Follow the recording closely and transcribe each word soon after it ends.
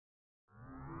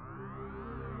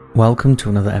Welcome to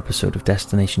another episode of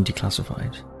Destination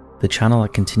Declassified, the channel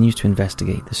that continues to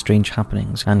investigate the strange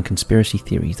happenings and conspiracy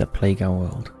theories that plague our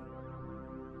world.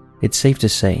 It's safe to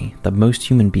say that most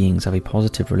human beings have a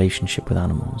positive relationship with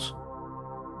animals.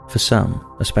 For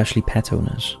some, especially pet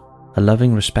owners, a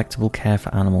loving, respectable care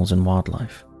for animals and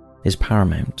wildlife is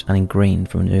paramount and ingrained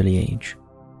from an early age.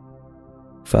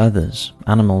 For others,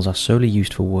 animals are solely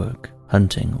used for work,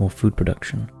 hunting, or food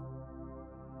production.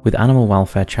 With animal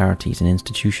welfare charities and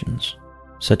institutions,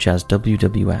 such as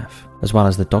WWF, as well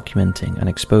as the documenting and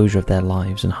exposure of their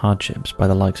lives and hardships by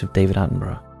the likes of David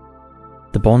Attenborough,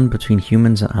 the bond between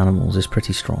humans and animals is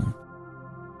pretty strong.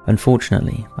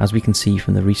 Unfortunately, as we can see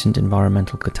from the recent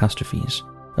environmental catastrophes,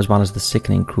 as well as the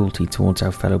sickening cruelty towards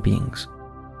our fellow beings,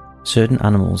 certain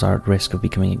animals are at risk of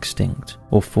becoming extinct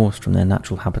or forced from their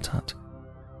natural habitat,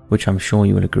 which I'm sure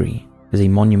you will agree is a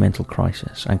monumental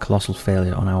crisis and colossal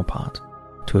failure on our part,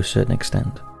 to a certain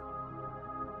extent.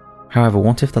 However,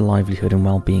 what if the livelihood and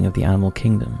well-being of the animal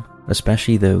kingdom,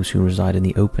 especially those who reside in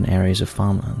the open areas of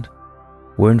farmland,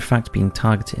 were in fact being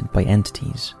targeted by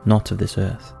entities not of this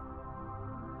earth?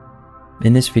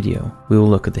 In this video, we will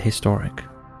look at the historic,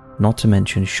 not to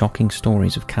mention shocking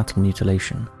stories of cattle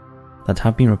mutilation that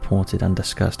have been reported and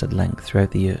discussed at length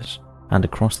throughout the years and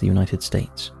across the United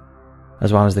States,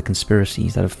 as well as the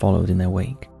conspiracies that have followed in their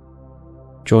wake.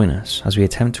 Join us as we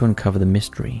attempt to uncover the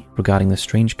mystery regarding the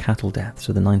strange cattle deaths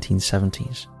of the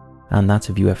 1970s and that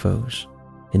of UFOs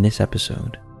in this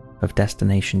episode of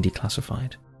Destination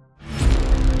Declassified.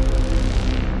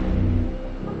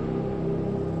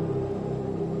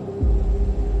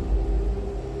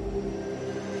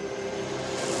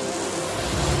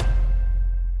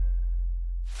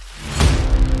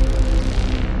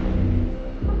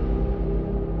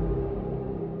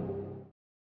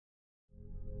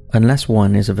 Unless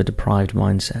one is of a deprived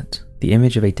mindset, the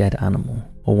image of a dead animal,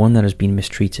 or one that has been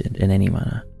mistreated in any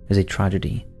manner, is a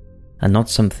tragedy, and not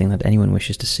something that anyone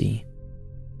wishes to see.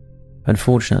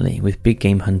 Unfortunately, with big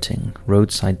game hunting,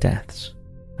 roadside deaths,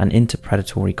 and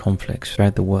interpredatory conflicts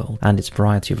throughout the world and its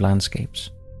variety of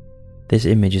landscapes, this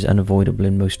image is unavoidable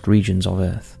in most regions of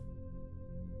Earth.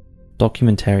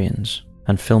 Documentarians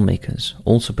and filmmakers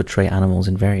also portray animals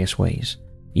in various ways,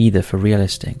 either for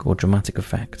realistic or dramatic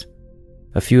effect,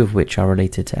 a few of which are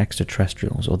related to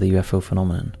extraterrestrials or the UFO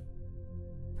phenomenon.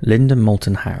 Linda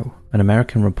Moulton Howe, an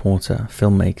American reporter,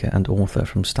 filmmaker, and author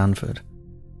from Stanford,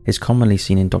 is commonly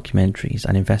seen in documentaries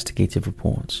and investigative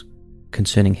reports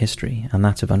concerning history and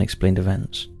that of unexplained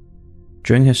events.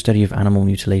 During her study of animal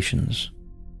mutilations,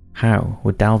 Howe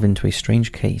would delve into a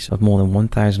strange case of more than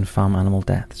 1,000 farm animal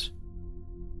deaths.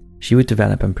 She would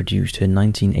develop and produce her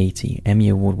 1980 Emmy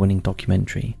Award-winning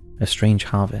documentary, A Strange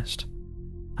Harvest,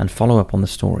 and follow up on the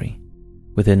story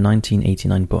with her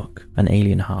 1989 book, An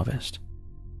Alien Harvest,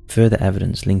 further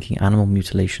evidence linking animal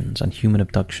mutilations and human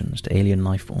abductions to alien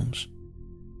life forms.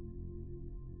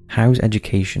 Howe's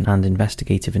education and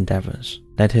investigative endeavours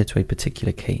led her to a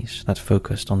particular case that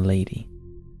focused on Lady,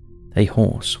 a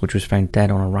horse which was found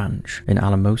dead on a ranch in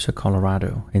Alamosa,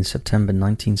 Colorado in September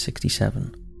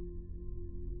 1967.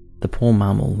 The poor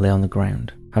mammal lay on the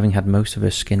ground, having had most of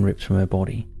her skin ripped from her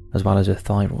body, as well as her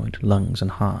thyroid, lungs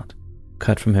and heart,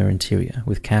 cut from her interior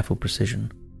with careful precision.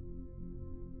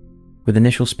 With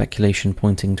initial speculation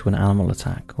pointing to an animal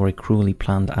attack or a cruelly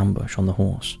planned ambush on the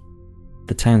horse,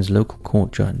 the town's local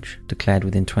court judge declared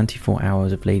within 24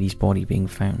 hours of Lady's body being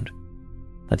found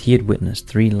that he had witnessed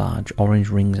 3 large orange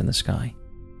rings in the sky,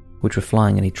 which were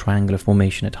flying in a triangular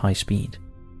formation at high speed.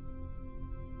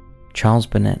 Charles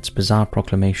Burnett's bizarre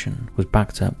proclamation was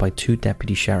backed up by 2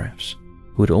 deputy sheriffs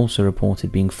who had also reported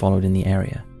being followed in the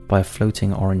area by a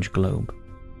floating orange globe.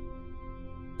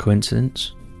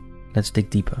 Coincidence? Let's dig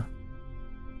deeper.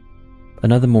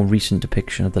 Another more recent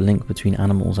depiction of the link between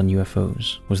animals and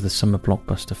UFOs was the summer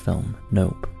blockbuster film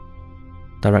Nope,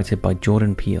 directed by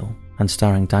Jordan Peele and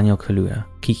starring Daniel Kaluuya,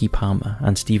 Keke Palmer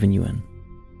and Stephen Yeun.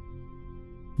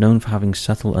 Known for having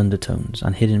subtle undertones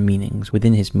and hidden meanings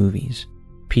within his movies,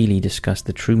 Peele discussed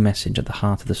the true message at the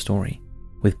heart of the story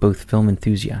with both film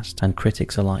enthusiasts and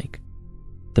critics alike,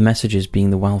 the messages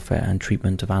being the welfare and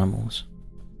treatment of animals.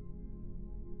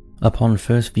 Upon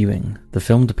first viewing, the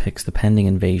film depicts the pending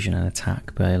invasion and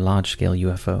attack by a large-scale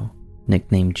UFO,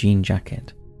 nicknamed Jean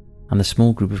Jacket, and the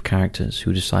small group of characters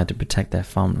who decide to protect their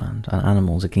farmland and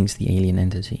animals against the alien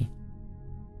entity.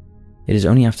 It is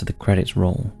only after the credits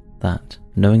roll that,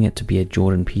 knowing it to be a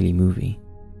Jordan Peele movie,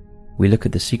 we look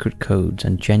at the secret codes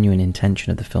and genuine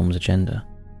intention of the film's agenda.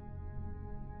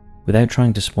 Without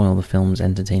trying to spoil the film's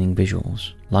entertaining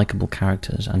visuals, likable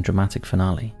characters and dramatic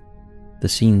finale, the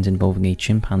scenes involving a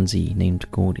chimpanzee named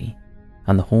Gordy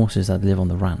and the horses that live on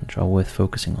the ranch are worth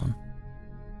focusing on,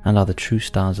 and are the true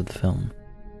stars of the film.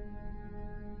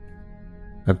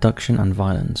 Abduction and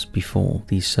violence befall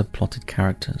these subplotted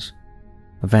characters,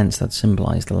 events that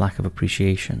symbolize the lack of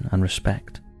appreciation and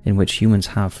respect in which humans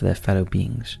have for their fellow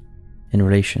beings in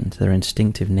relation to their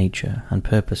instinctive nature and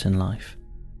purpose in life.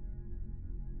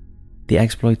 The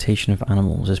exploitation of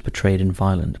animals is portrayed in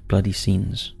violent, bloody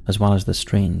scenes, as well as the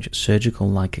strange,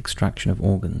 surgical-like extraction of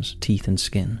organs, teeth and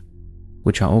skin,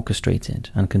 which are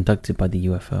orchestrated and conducted by the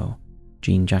UFO,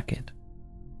 Jean Jacket.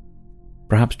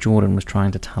 Perhaps Jordan was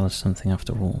trying to tell us something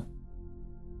after all.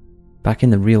 Back in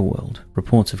the real world,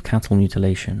 reports of cattle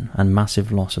mutilation and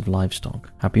massive loss of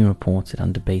livestock have been reported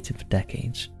and debated for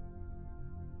decades.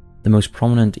 The most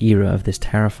prominent era of this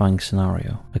terrifying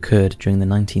scenario occurred during the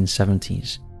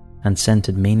 1970s and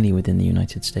centered mainly within the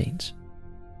United States.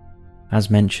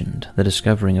 As mentioned, the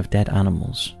discovering of dead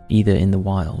animals, either in the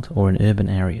wild or in urban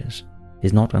areas,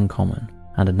 is not uncommon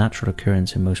and a natural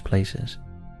occurrence in most places.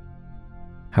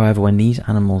 However, when these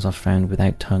animals are found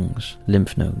without tongues,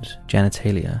 lymph nodes,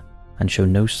 genitalia, and show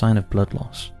no sign of blood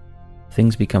loss,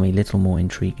 things become a little more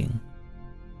intriguing.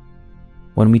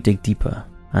 When we dig deeper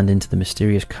and into the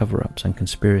mysterious cover-ups and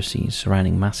conspiracies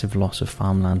surrounding massive loss of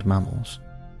farmland mammals,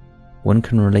 one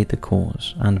can relate the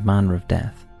cause and manner of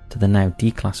death to the now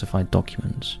declassified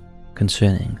documents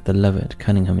concerning the Lovett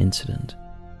Cunningham incident.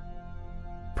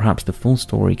 Perhaps the full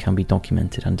story can be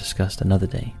documented and discussed another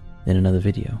day in another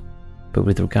video, but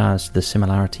with regards to the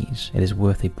similarities, it is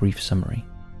worth a brief summary.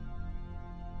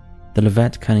 The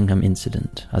Lovett Cunningham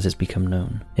incident, as it's become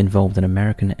known, involved an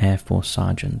American Air Force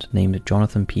sergeant named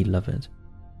Jonathan P. Lovett,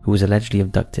 who was allegedly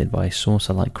abducted by a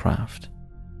saucer-like craft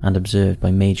and observed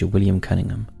by Major William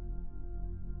Cunningham.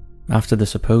 After the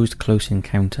supposed close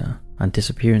encounter and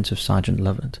disappearance of Sergeant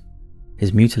Lovett,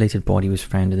 his mutilated body was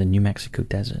found in the New Mexico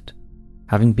desert,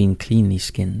 having been cleanly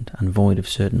skinned and void of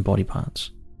certain body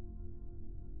parts.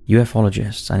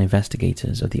 Ufologists and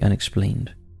investigators of the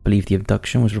unexplained believe the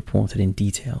abduction was reported in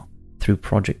detail through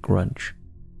Project Grudge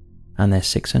and their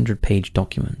 600-page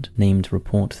document named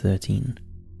Report 13.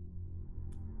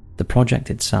 The project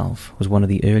itself was one of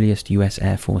the earliest US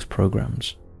Air Force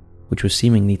programs, which was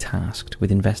seemingly tasked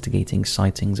with investigating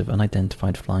sightings of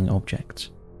unidentified flying objects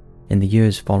in the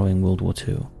years following World War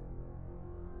II.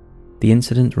 The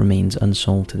incident remains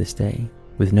unsolved to this day,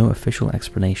 with no official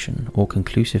explanation or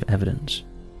conclusive evidence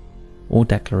or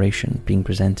declaration being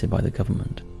presented by the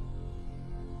government.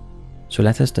 So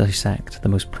let us dissect the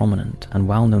most prominent and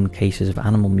well-known cases of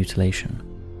animal mutilation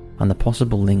and the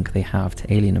possible link they have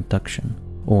to alien abduction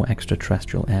or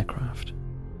extraterrestrial aircraft.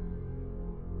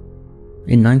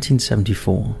 In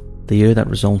 1974, the year that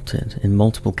resulted in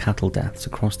multiple cattle deaths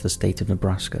across the state of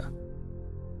Nebraska,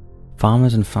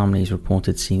 farmers and families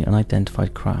reported seeing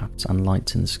unidentified crafts and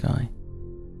lights in the sky,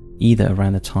 either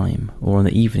around the time or on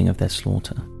the evening of their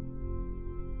slaughter.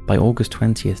 By August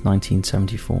 20th,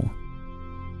 1974,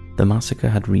 the massacre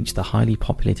had reached the highly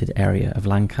populated area of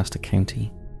Lancaster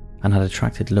County and had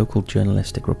attracted local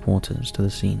journalistic reporters to the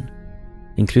scene,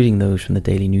 including those from the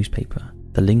daily newspaper,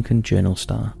 the Lincoln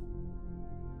Journal-Star.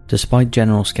 Despite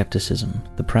general skepticism,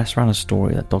 the press ran a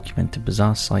story that documented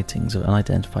bizarre sightings of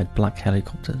unidentified black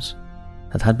helicopters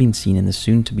that had been seen in the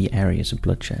soon-to-be areas of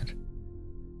bloodshed,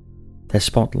 their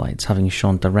spotlights having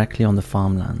shone directly on the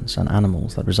farmlands and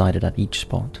animals that resided at each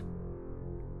spot.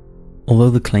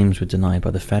 Although the claims were denied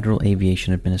by the Federal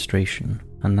Aviation Administration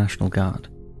and National Guard,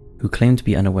 who claimed to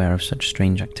be unaware of such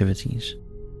strange activities,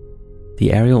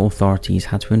 the aerial authorities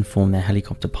had to inform their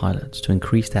helicopter pilots to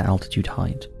increase their altitude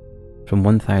height from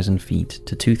 1,000 feet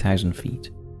to 2,000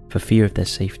 feet for fear of their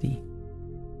safety.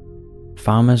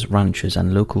 Farmers, ranchers,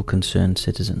 and local concerned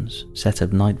citizens set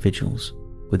up night vigils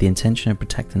with the intention of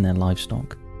protecting their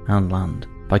livestock and land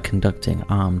by conducting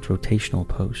armed rotational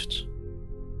posts.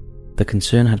 The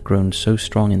concern had grown so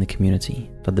strong in the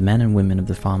community that the men and women of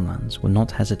the farmlands were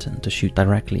not hesitant to shoot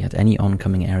directly at any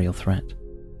oncoming aerial threat.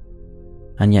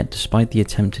 And yet, despite the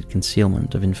attempted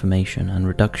concealment of information and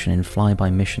reduction in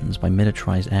flyby missions by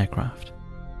militarized aircraft,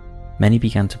 many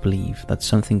began to believe that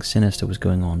something sinister was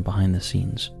going on behind the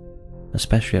scenes,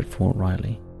 especially at Fort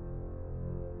Riley.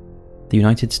 The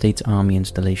United States Army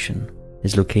installation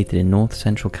is located in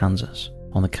north-central Kansas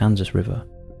on the Kansas River,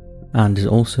 and is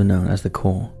also known as the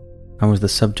Corps, and was the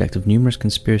subject of numerous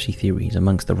conspiracy theories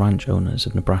amongst the ranch owners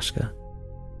of Nebraska,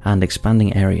 and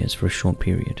expanding areas for a short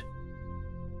period.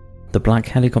 The black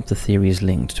helicopter theory is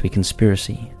linked to a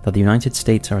conspiracy that the United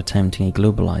States are attempting a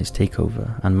globalized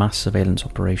takeover and mass surveillance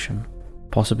operation,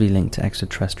 possibly linked to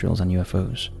extraterrestrials and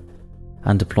UFOs,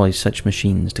 and deploys such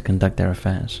machines to conduct their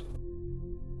affairs.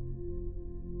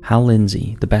 Hal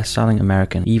Lindsey, the best-selling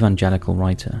American evangelical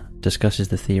writer, discusses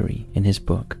the theory in his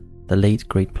book, The Late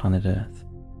Great Planet Earth,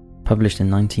 published in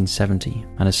 1970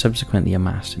 and has subsequently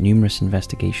amassed numerous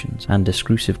investigations and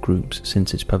discursive groups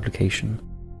since its publication.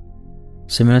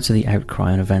 Similar to the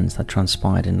outcry on events that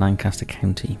transpired in Lancaster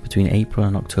County between April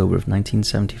and October of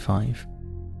 1975,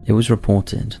 it was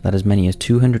reported that as many as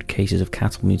 200 cases of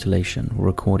cattle mutilation were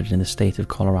recorded in the state of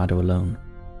Colorado alone.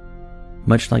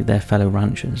 Much like their fellow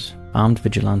ranchers, armed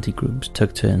vigilante groups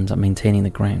took turns at maintaining the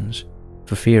grounds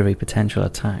for fear of a potential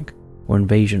attack or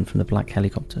invasion from the black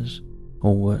helicopters,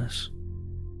 or worse.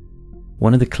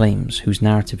 One of the claims whose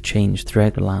narrative changed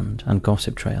throughout the land and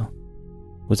gossip trail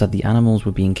was that the animals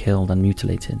were being killed and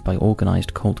mutilated by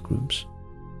organised cult groups.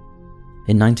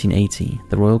 In 1980,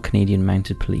 the Royal Canadian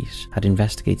Mounted Police had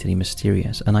investigated a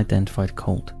mysterious unidentified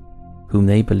cult whom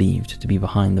they believed to be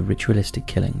behind the ritualistic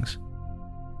killings.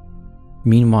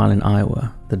 Meanwhile in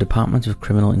Iowa, the Department of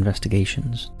Criminal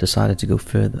Investigations decided to go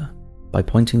further by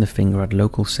pointing the finger at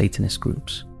local Satanist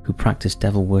groups who practiced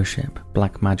devil worship,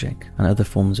 black magic, and other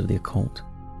forms of the occult.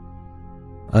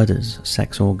 Udders,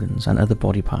 sex organs, and other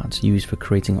body parts used for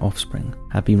creating offspring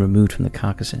had been removed from the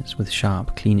carcasses with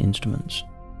sharp, clean instruments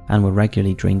and were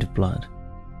regularly drained of blood.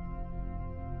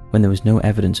 When there was no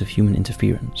evidence of human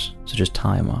interference, such as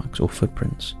tire marks or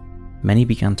footprints, many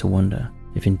began to wonder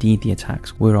if indeed the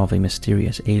attacks were of a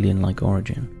mysterious alien-like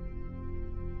origin.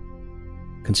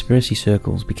 Conspiracy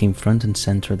circles became front and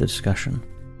centre of the discussion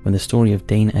when the story of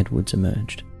Dane Edwards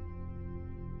emerged.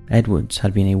 Edwards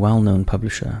had been a well-known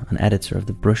publisher and editor of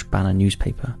the Brush Banner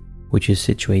newspaper, which is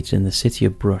situated in the city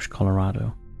of Brush,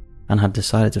 Colorado, and had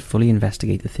decided to fully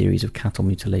investigate the theories of cattle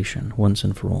mutilation once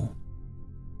and for all.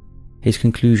 His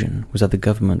conclusion was that the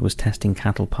government was testing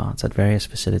cattle parts at various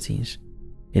facilities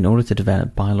in order to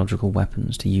develop biological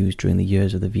weapons to use during the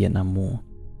years of the Vietnam War.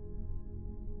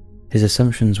 His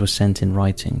assumptions were sent in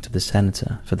writing to the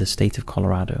Senator for the state of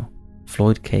Colorado,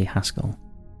 Floyd K. Haskell,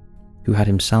 who had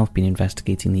himself been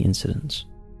investigating the incidents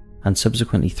and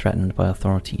subsequently threatened by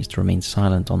authorities to remain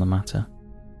silent on the matter.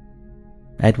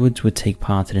 Edwards would take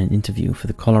part in an interview for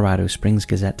the Colorado Springs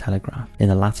Gazette-Telegraph in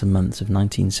the latter months of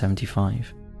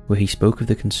 1975, where he spoke of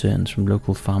the concerns from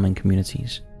local farming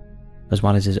communities, as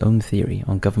well as his own theory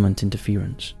on government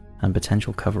interference and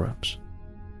potential cover-ups.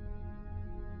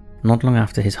 Not long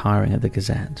after his hiring at the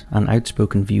Gazette and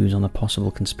outspoken views on a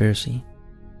possible conspiracy,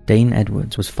 Dane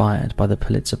Edwards was fired by the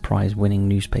Pulitzer Prize-winning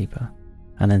newspaper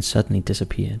and then suddenly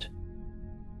disappeared.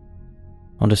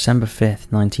 On December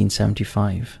 5th,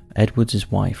 1975, Edwards'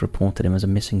 wife reported him as a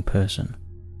missing person,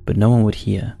 but no one would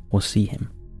hear or see him,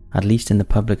 at least in the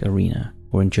public arena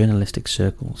or in journalistic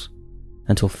circles,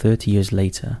 until 30 years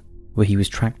later, where he was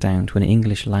tracked down to an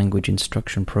English language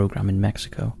instruction program in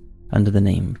Mexico under the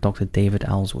name Dr. David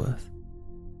Ellsworth.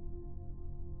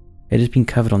 It has been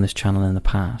covered on this channel in the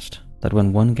past that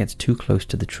when one gets too close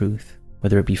to the truth,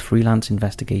 whether it be freelance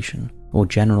investigation or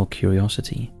general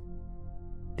curiosity,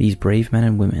 these brave men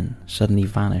and women suddenly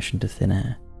vanish into thin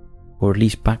air, or at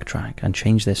least backtrack and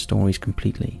change their stories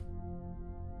completely.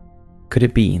 Could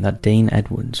it be that Dane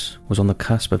Edwards was on the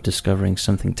cusp of discovering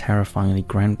something terrifyingly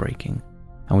groundbreaking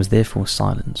and was therefore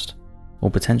silenced, or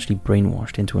potentially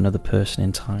brainwashed into another person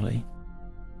entirely?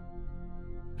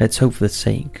 Let's hope for the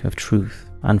sake of truth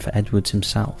and for Edwards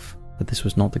himself that this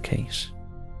was not the case.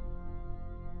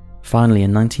 Finally,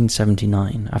 in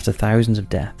 1979, after thousands of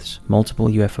deaths, multiple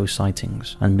UFO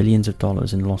sightings, and millions of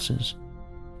dollars in losses,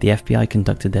 the FBI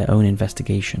conducted their own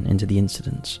investigation into the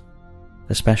incidents,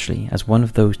 especially as one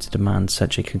of those to demand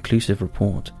such a conclusive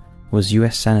report was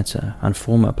US Senator and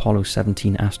former Apollo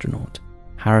 17 astronaut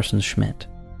Harrison Schmitt.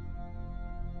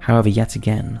 However, yet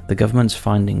again, the government's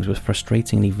findings were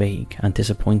frustratingly vague and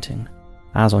disappointing,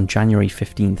 as on January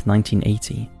 15,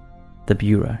 1980, the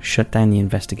Bureau shut down the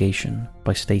investigation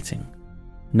by stating,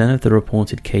 "None of the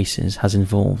reported cases has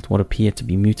involved what appear to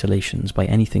be mutilations by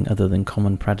anything other than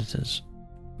common predators,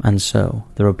 and so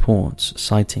the reports,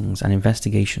 sightings, and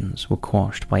investigations were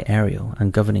quashed by aerial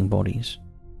and governing bodies,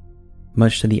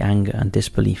 much to the anger and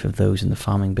disbelief of those in the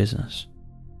farming business."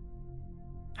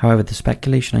 However, the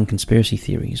speculation and conspiracy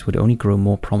theories would only grow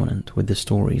more prominent with the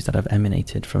stories that have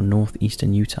emanated from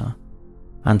northeastern Utah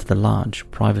and the large,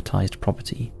 privatized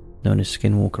property known as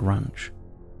Skinwalker Ranch.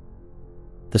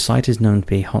 The site is known to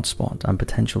be a hotspot and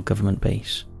potential government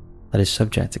base that is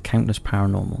subject to countless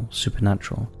paranormal,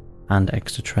 supernatural, and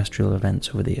extraterrestrial events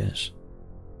over the years.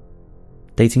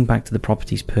 Dating back to the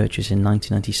property's purchase in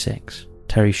 1996,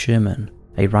 Terry Sherman,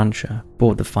 a rancher,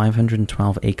 bought the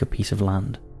 512-acre piece of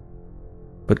land,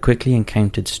 but quickly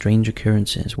encountered strange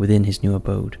occurrences within his new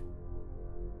abode.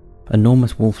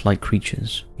 Enormous wolf-like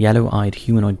creatures, yellow-eyed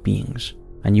humanoid beings,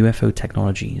 and UFO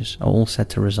technologies are all said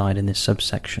to reside in this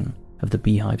subsection of the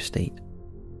Beehive State,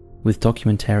 with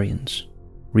documentarians,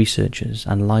 researchers,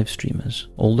 and live streamers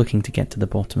all looking to get to the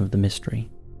bottom of the mystery.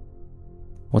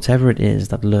 Whatever it is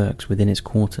that lurks within its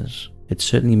quarters, it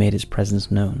certainly made its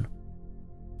presence known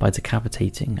by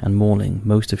decapitating and mauling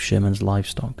most of Sherman's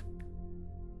livestock,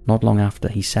 not long after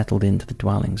he settled into the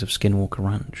dwellings of Skinwalker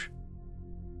Ranch.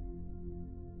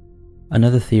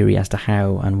 Another theory as to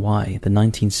how and why the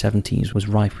 1970s was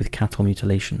rife with cattle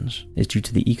mutilations is due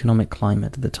to the economic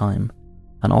climate at the time,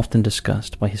 and often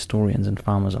discussed by historians and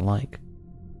farmers alike.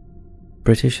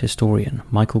 British historian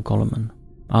Michael Golleman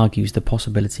argues the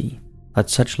possibility that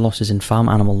such losses in farm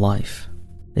animal life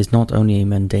is not only a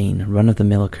mundane,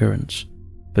 run-of-the-mill occurrence,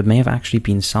 but may have actually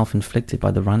been self-inflicted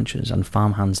by the ranchers and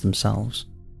farmhands themselves.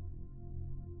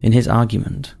 In his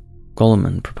argument,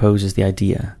 Golleman proposes the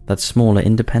idea that smaller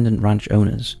independent ranch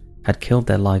owners had killed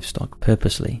their livestock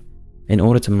purposely in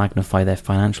order to magnify their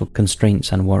financial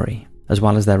constraints and worry, as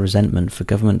well as their resentment for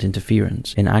government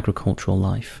interference in agricultural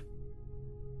life.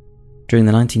 During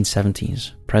the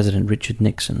 1970s, President Richard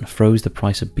Nixon froze the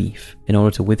price of beef in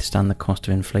order to withstand the cost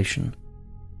of inflation,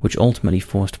 which ultimately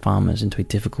forced farmers into a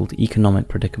difficult economic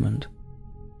predicament,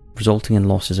 resulting in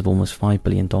losses of almost $5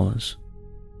 billion.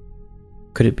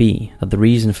 Could it be that the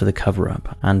reason for the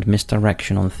cover-up and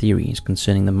misdirection on theories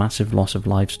concerning the massive loss of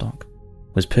livestock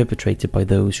was perpetrated by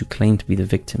those who claimed to be the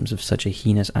victims of such a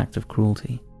heinous act of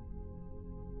cruelty?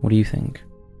 What do you think?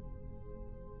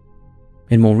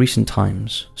 In more recent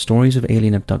times, stories of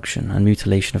alien abduction and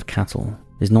mutilation of cattle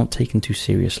is not taken too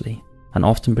seriously and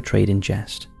often portrayed in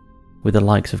jest, with the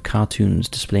likes of cartoons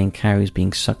displaying cows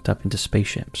being sucked up into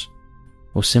spaceships,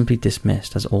 or simply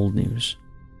dismissed as old news.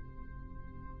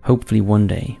 Hopefully one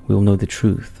day we will know the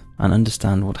truth and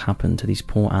understand what happened to these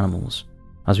poor animals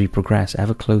as we progress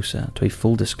ever closer to a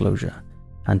full disclosure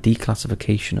and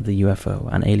declassification of the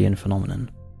UFO and alien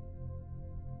phenomenon.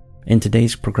 In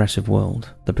today's progressive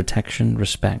world, the protection,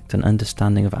 respect, and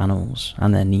understanding of animals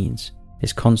and their needs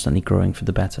is constantly growing for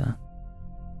the better.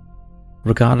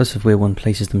 Regardless of where one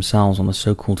places themselves on the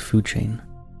so-called food chain,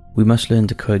 we must learn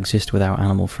to coexist with our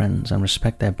animal friends and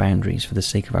respect their boundaries for the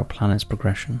sake of our planet's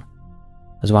progression,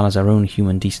 as well as our own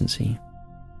human decency.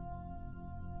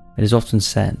 It is often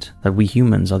said that we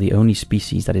humans are the only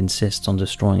species that insists on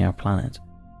destroying our planet,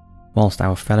 whilst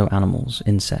our fellow animals,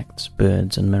 insects,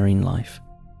 birds, and marine life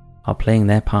are playing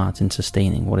their part in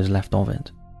sustaining what is left of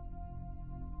it.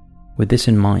 With this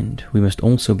in mind, we must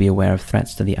also be aware of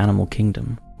threats to the animal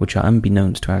kingdom which are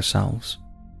unbeknownst to ourselves,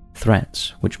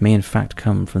 threats which may in fact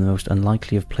come from the most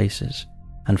unlikely of places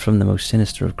and from the most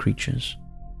sinister of creatures.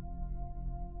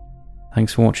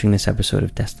 Thanks for watching this episode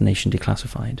of Destination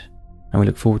Declassified, and we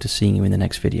look forward to seeing you in the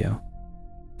next video.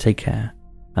 Take care,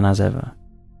 and as ever,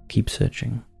 keep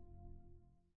searching.